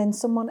 but then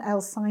someone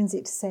else signs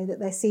it to say that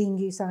they're seeing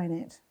you sign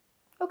it.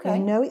 Okay. They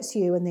know it's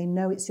you and they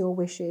know it's your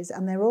wishes,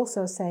 and they're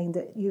also saying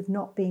that you've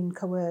not been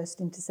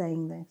coerced into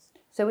saying this.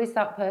 So is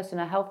that person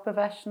a health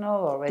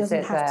professional, or is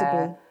it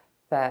their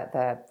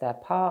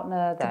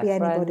partner, their friend? Could be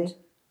anybody.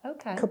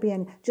 Okay. Could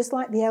be just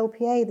like the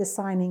LPA, the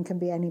signing can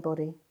be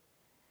anybody.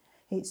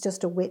 It's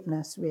just a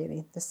witness,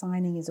 really. The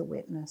signing is a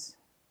witness.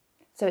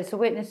 So it's a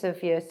witness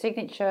of your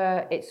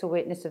signature, it's a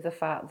witness of the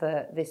fact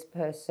that this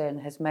person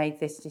has made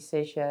this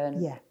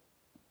decision,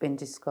 been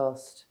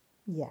discussed.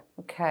 Yeah.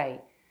 Okay.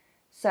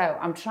 So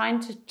I'm trying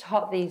to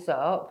tot these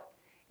up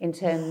in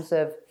terms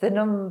of the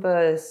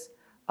numbers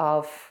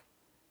of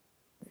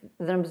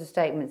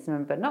statements,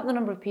 but not the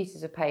number of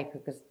pieces of paper,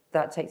 because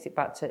that takes it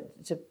back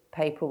to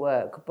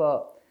paperwork.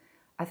 But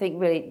I think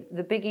really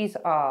the biggies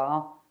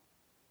are,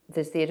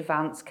 there's the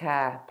advanced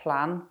care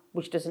plan,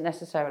 which doesn't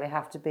necessarily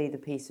have to be the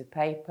piece of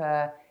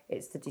paper.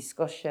 It's the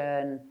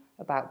discussion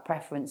about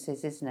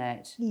preferences, isn't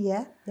it?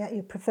 Yeah,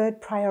 your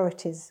preferred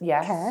priorities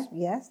care.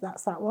 Yes,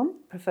 that's that one.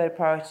 Preferred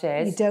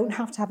priorities. You don't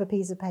have to have a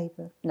piece of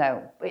paper.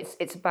 No,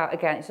 it's about,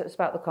 again, it's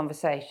about the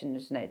conversation,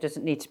 isn't it? It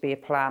doesn't need to be a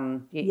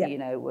plan, you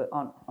know,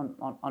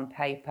 on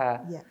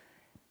paper. Yeah.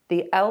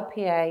 The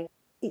LPA.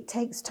 It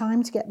takes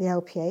time to get the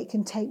LPA. It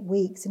can take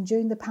weeks. And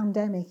during the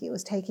pandemic, it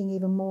was taking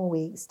even more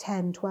weeks,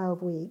 10,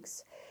 12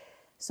 weeks.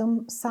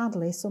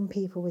 Sadly, some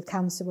people with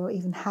cancer won't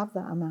even have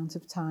that amount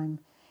of time.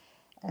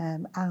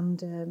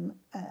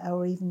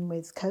 Or even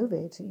with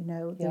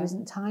COVID, there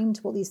isn't time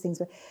to put these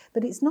things.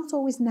 But it's not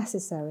always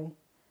necessary,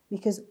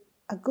 because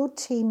a good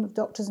team of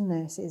doctors and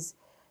nurses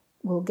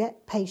will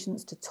get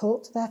patients to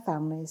talk to their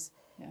families,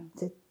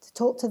 to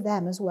talk to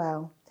them as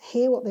well,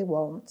 hear what they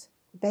want,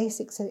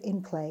 basics are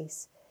in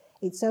place.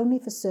 It's only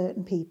for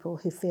certain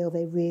people who feel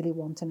they really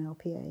want an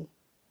LPA.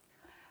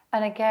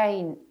 And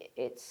again,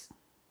 it's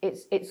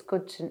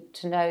good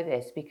to know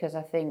this, because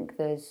I think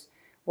there's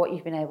what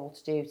you've been able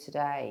to do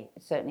today,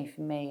 certainly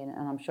for me and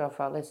I'm sure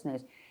for our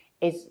listeners,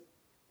 is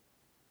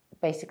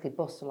basically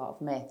bust a lot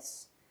of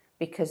myths.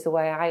 Because the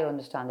way I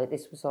understand it,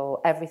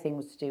 everything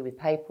was to do with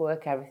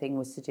paperwork, everything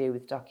was to do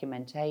with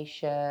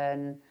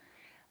documentation.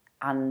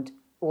 And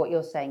what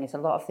you're saying is a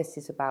lot of this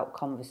is about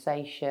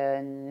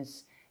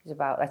conversations, it's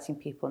about letting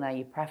people know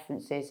your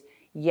preferences.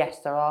 Yes,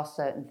 there are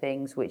certain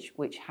things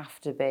which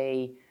have to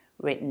be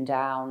written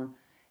down.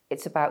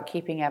 It's about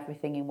keeping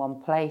everything in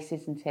one place,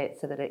 isn't it?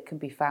 So that it can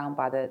be found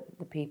by the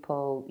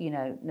people,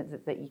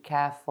 that you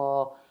care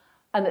for,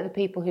 and that the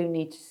people who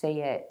need to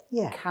see it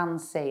can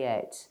see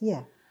it.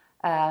 Yeah.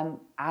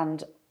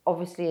 And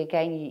obviously,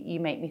 again, you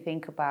make me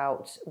think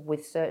about,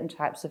 with certain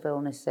types of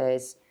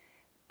illnesses,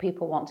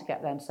 people want to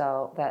get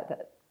themselves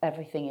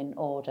everything in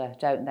order,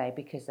 don't they?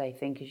 Because they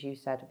think, as you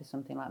said, with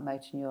something like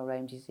motor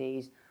neurone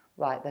disease,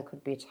 right, there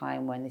could be a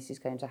time when this is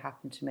going to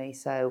happen to me,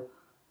 so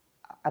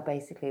I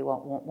basically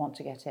want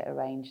to get it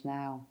arranged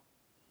now.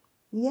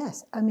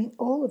 Yes, I mean,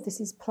 all of this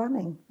is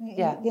planning.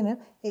 Yeah.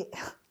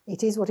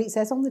 It is what it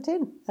says on the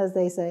tin, as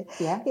they say.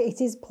 Yeah.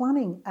 It is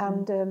planning,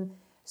 and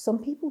some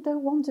people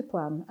don't want to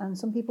plan, and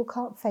some people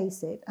can't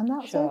face it, and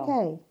that's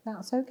okay.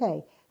 That's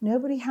okay.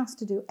 Nobody has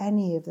to do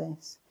any of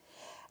this.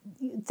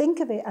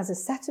 Think of it as a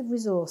set of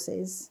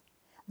resources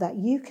that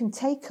you can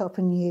take up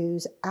and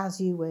use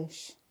as you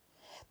wish.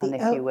 And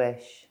if you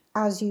wish.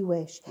 As you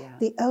wish. Yeah.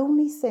 The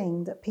only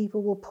thing that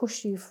people will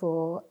push you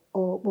for,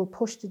 or will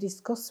push to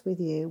discuss with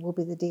you, will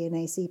be the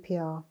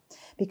DNACRP.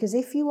 Because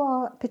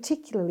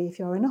particularly if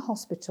you're in a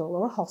hospital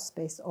or a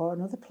hospice or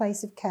another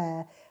place of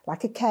care,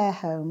 like a care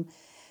home,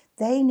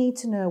 they need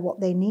to know what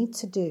they need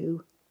to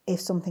do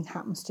if something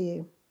happens to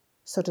you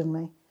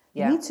suddenly.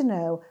 Yeah. You need to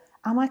know,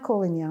 am I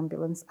calling the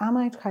ambulance? Am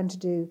I trying to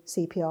do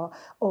CPR?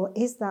 Or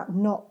is that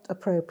not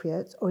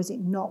appropriate? Or is it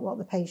not what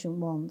the patient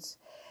wants?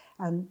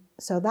 And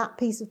so that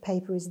piece of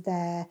paper is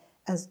there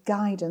as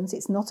guidance.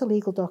 It's not a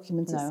legal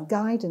document. No. It's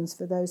guidance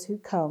for those who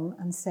come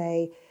and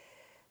say,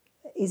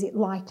 is it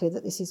likely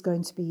that this is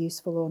going to be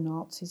useful or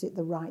not? Is it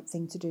the right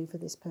thing to do for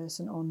this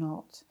person or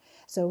not?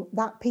 So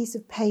that piece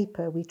of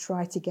paper we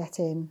try to get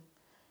in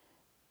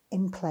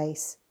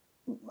place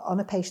on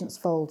a patient's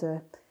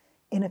folder,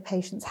 in a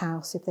patient's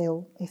house if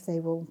they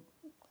will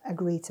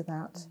agree to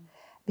that,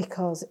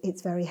 because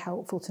it's very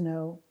helpful to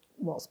know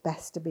what's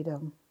best to be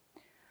done.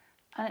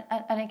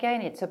 And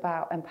again, it's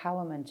about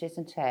empowerment,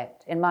 isn't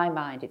it? In my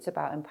mind, it's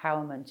about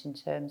empowerment in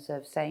terms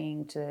of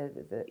saying to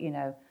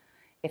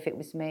if it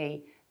was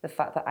me, the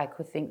fact that I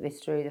could think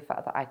this through, the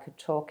fact that I could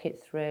talk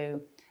it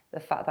through, the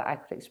fact that I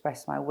could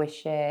express my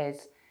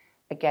wishes.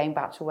 Again,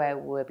 back to where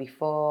we were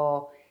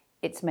before,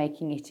 it's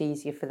making it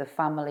easier for the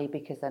family,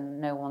 because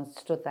then no one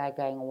stood there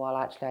going, well,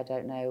 actually, I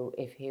don't know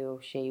if he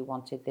or she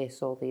wanted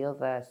this or the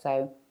other.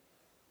 So,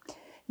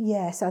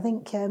 yes, I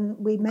think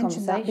we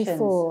mentioned that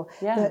before,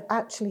 that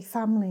actually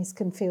families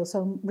can feel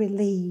so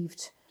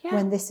relieved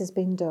when this has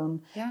been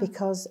done,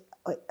 because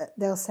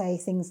they'll say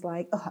things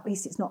like, oh, at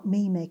least it's not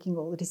me making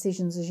all the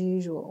decisions as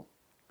usual.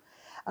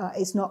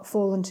 It's not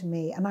fallen to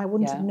me, and I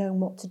wouldn't have known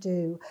what to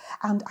do.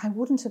 And I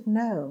wouldn't have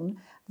known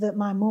that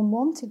my mum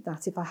wanted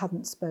that if I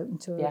hadn't spoken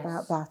to her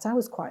about that. I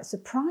was quite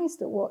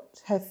surprised at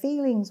what her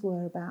feelings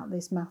were about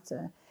this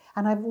matter.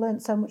 And I've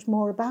learned so much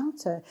more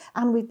about her.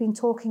 And we've been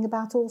talking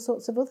about all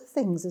sorts of other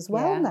things as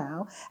well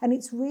now. And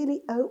it's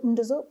really opened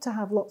us up to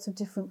have lots of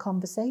different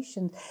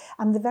conversations.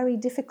 And the very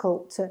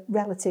difficult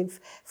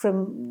relative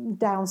from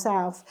down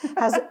south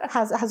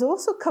has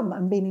also come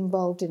and been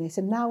involved in it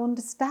and now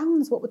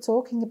understands what we're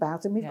talking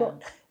about. And we've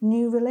got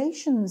new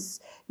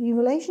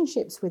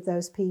relationships with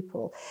those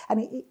people.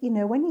 And,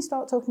 when you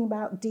start talking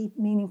about deep,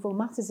 meaningful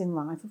matters in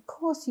life, of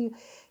course, you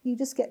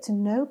just get to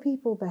know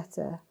people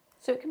better.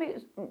 So it can be,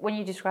 when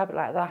you describe it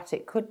like that,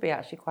 it could be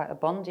actually quite a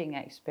bonding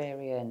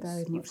experience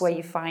Very where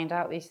you find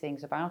out these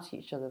things about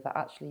each other that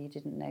actually you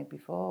didn't know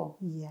before.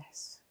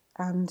 Yes.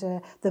 And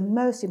the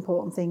most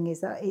important thing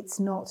is that it's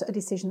not a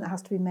decision that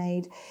has to be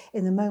made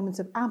in the moments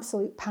of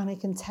absolute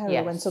panic and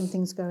terror when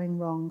something's going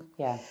wrong.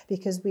 Yeah.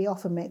 Because we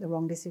often make the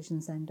wrong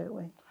decisions then, don't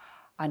we?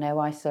 I know,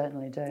 I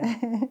certainly do.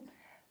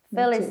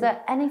 Phil, is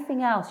there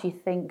anything else you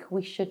think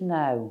we should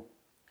know?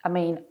 I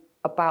mean,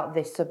 about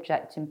this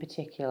subject in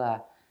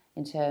particular,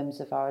 in terms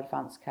of our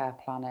advanced care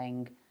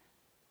planning?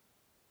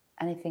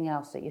 Anything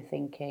else that you're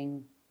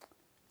thinking,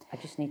 I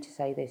just need to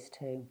say this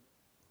too?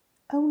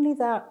 Only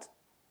that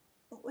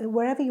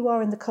wherever you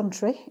are in the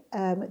country,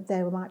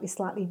 there might be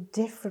slightly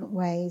different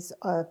ways.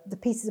 The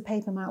pieces of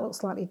paper might look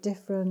slightly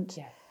different.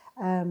 Yes.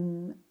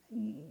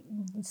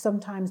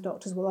 Sometimes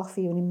doctors will offer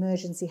you an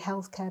emergency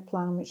healthcare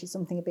plan, which is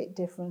something a bit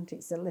different.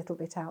 It's a little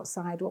bit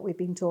outside what we've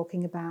been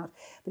talking about,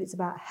 but it's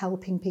about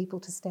helping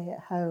people to stay at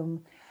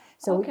home.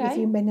 So if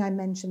you, when I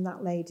mentioned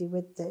that lady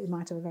who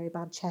might have a very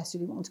bad chest, who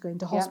didn't want to go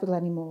into hospital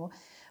anymore,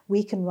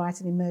 we can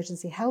write an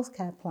emergency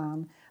healthcare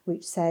plan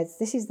which says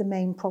this is the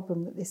main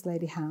problem that this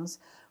lady has.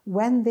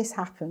 When this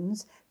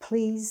happens,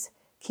 please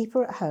keep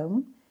her at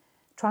home,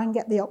 try and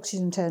get the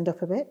oxygen turned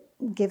up a bit,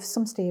 give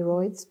some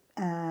steroids,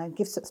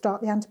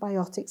 start the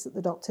antibiotics that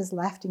the doctor's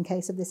left in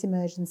case of this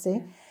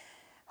emergency.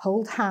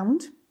 Hold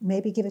hand,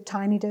 maybe give a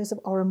tiny dose of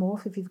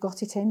Oromorph if you've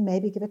got it in,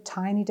 maybe give a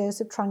tiny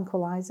dose of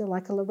tranquilizer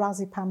like a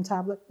lorazepam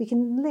tablet. We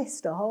can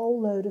list a whole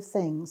load of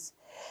things.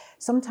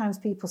 Sometimes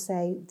people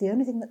say, the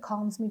only thing that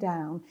calms me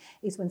down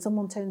is when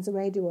someone turns the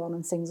radio on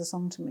and sings a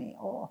song to me,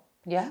 or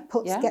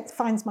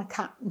finds my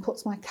cat and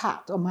puts my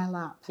cat on my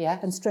lap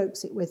and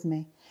strokes it with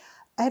me.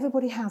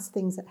 Everybody has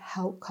things that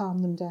help calm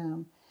them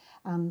down.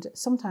 And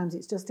sometimes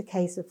it's just a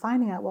case of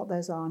finding out what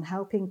those are and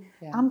helping.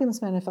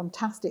 Ambulance men are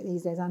fantastic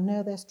these days. I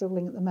know they're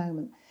struggling at the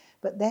moment,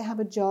 but they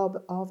have a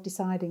job of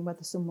deciding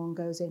whether someone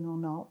goes in or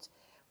not,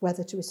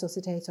 whether to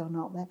resuscitate or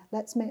not.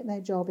 Let's make their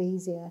job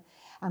easier.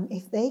 And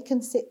if they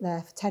can sit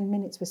there for 10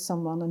 minutes with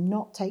someone and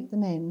not take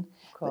them in,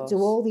 but do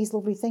all these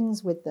lovely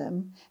things with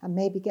them, and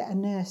maybe get a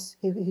nurse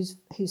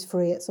who's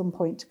free at some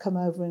point to come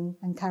over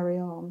and carry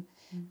on,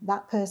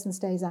 that person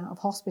stays out of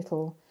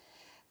hospital.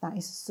 That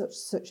is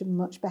such a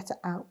much better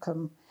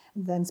outcome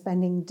than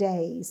spending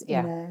days in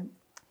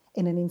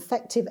an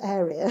infective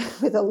area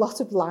with a lot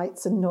of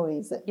lights and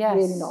noise that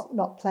really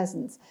not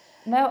pleasant.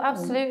 No,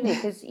 absolutely,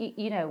 because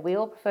we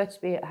all prefer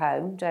to be at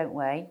home, don't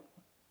we?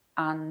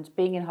 And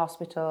being in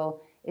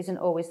hospital isn't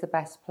always the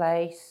best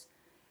place.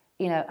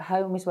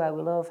 Home is where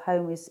we love.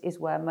 Home is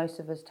where most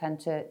of us tend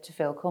to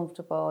feel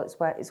comfortable.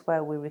 It's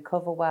where we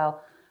recover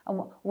well.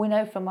 And we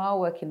know from our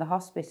work in the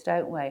hospice,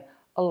 don't we?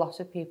 A lot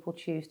of people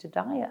choose to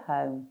die at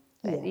home.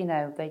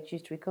 They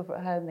choose to recover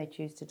at home. They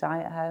choose to die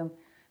at home.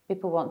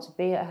 People want to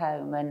be at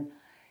home, and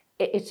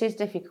it is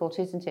difficult,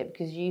 isn't it?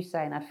 Because you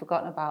saying, I'd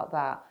forgotten about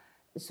that.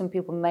 Some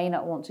people may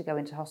not want to go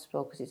into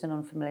hospital because it's an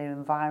unfamiliar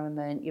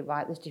environment. You're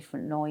right, there's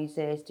different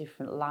noises,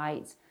 different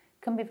lights.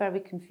 It can be very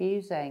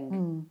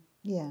confusing.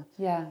 Yeah.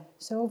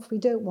 So we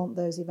don't want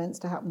those events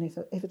to happen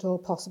if at all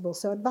possible.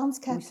 So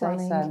advanced care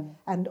planning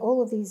and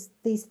all of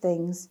these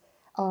things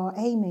are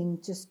aiming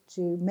just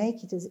to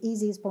make it as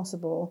easy as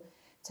possible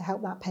to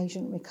help that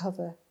patient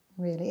recover,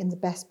 really, in the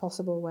best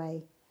possible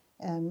way,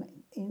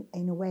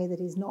 in a way that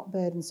is not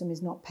burdensome,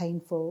 is not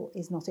painful,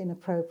 is not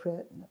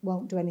inappropriate,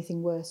 won't do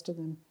anything worse to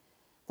them.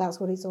 That's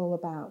what it's all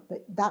about.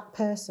 But that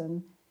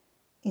person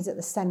is at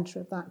the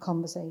centre of that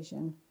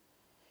conversation.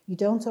 You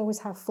don't always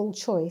have full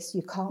choice.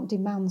 You can't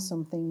demand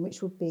something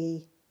which would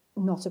be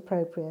not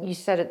appropriate. You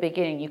said at the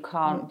beginning you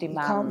can't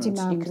demand. You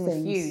can things.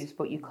 refuse,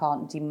 but you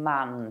can't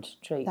demand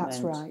treatment.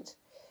 That's right.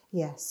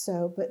 Yes.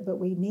 So, but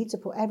we need to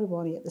put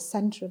everybody at the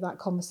centre of that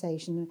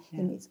conversation,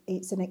 and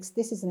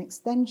this is an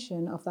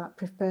extension of that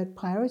preferred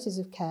priorities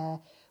of care,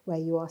 where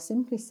you are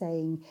simply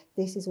saying,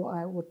 this is what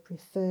I would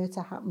prefer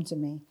to happen to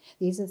me.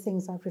 These are the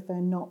things I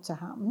prefer not to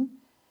happen.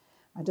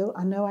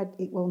 I know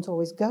it won't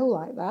always go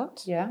like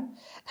that. Yeah.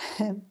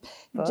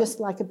 Just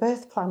like a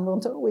birth plan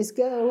won't always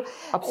go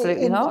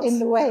in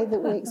the way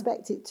that we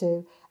expect it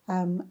to.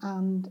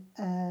 And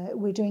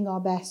we're doing our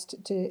best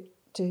to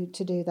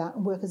do that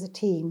and work as a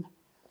team.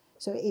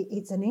 So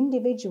it's an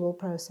individual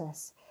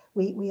process.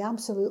 We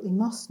absolutely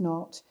must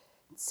not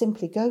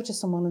simply go to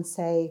someone and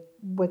say,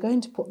 we're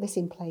going to put this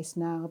in place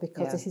now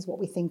because this is what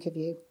we think of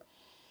you.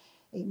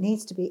 It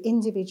needs to be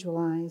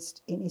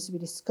individualised. It needs to be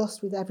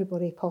discussed with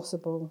everybody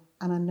possible.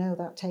 And I know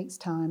that takes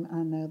time, and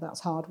I know that's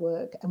hard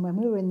work. And when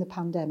we were in the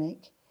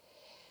pandemic,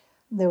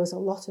 there was a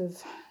lot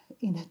of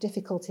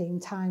difficulty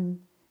in time.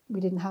 We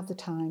didn't have the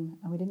time,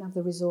 and we didn't have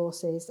the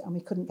resources, and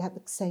we couldn't get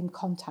the same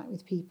contact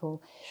with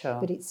people. Sure.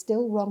 But it's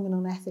still wrong and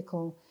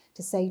unethical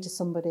to say to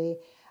somebody,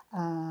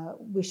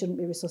 we shouldn't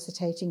be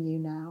resuscitating you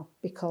now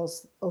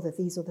because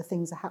these other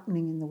things are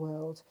happening in the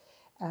world.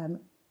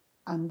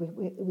 And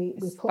we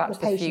put the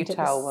patient at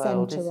the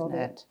centre of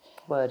it.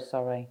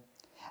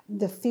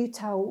 The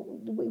futile,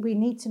 we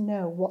need to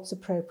know what's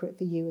appropriate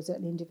for you as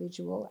an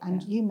individual.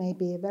 And you may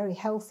be a very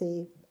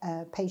healthy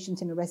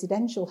patient in a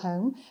residential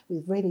home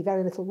with really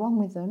very little wrong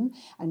with them,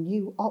 and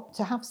you opt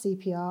to have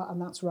CPR, and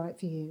that's right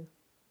for you.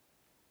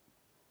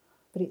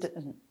 But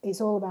it's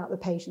all about the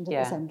patient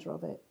at the centre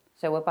of it.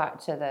 So we're back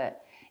to the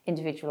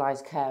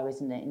individualised care,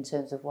 isn't it? In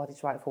terms of what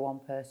is right for one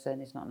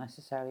person is not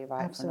necessarily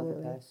right for another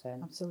person.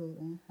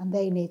 Absolutely. And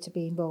they need to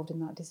be involved in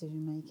that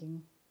decision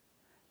making.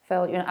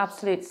 Phil, you're an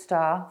absolute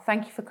star.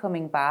 Thank you for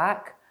coming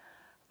back.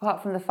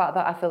 Apart from the fact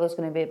that I feel there's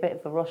going to be a bit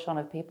of a rush on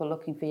of people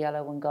looking for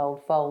yellow and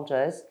gold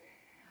folders.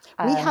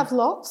 We have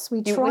lots.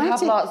 We try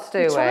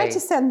to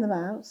send them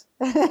out.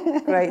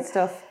 Great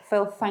stuff.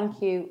 Phil,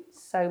 thank you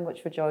so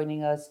much for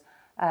joining us.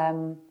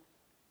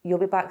 you'll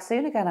be back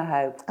soon again, I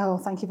hope. Oh,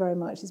 thank you very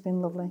much. It's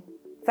been lovely.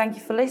 Thank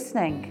you for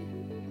listening.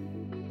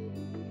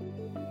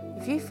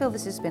 If you feel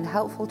this has been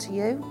helpful to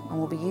you and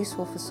will be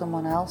useful for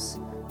someone else,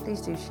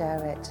 please do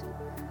share it.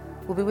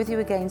 We'll be with you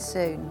again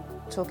soon,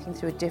 talking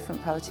through a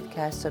different palliative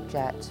care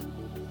subject.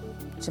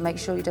 To make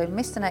sure you don't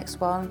miss the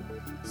next one,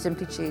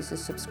 simply choose the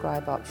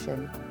subscribe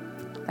option.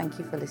 Thank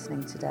you for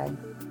listening today.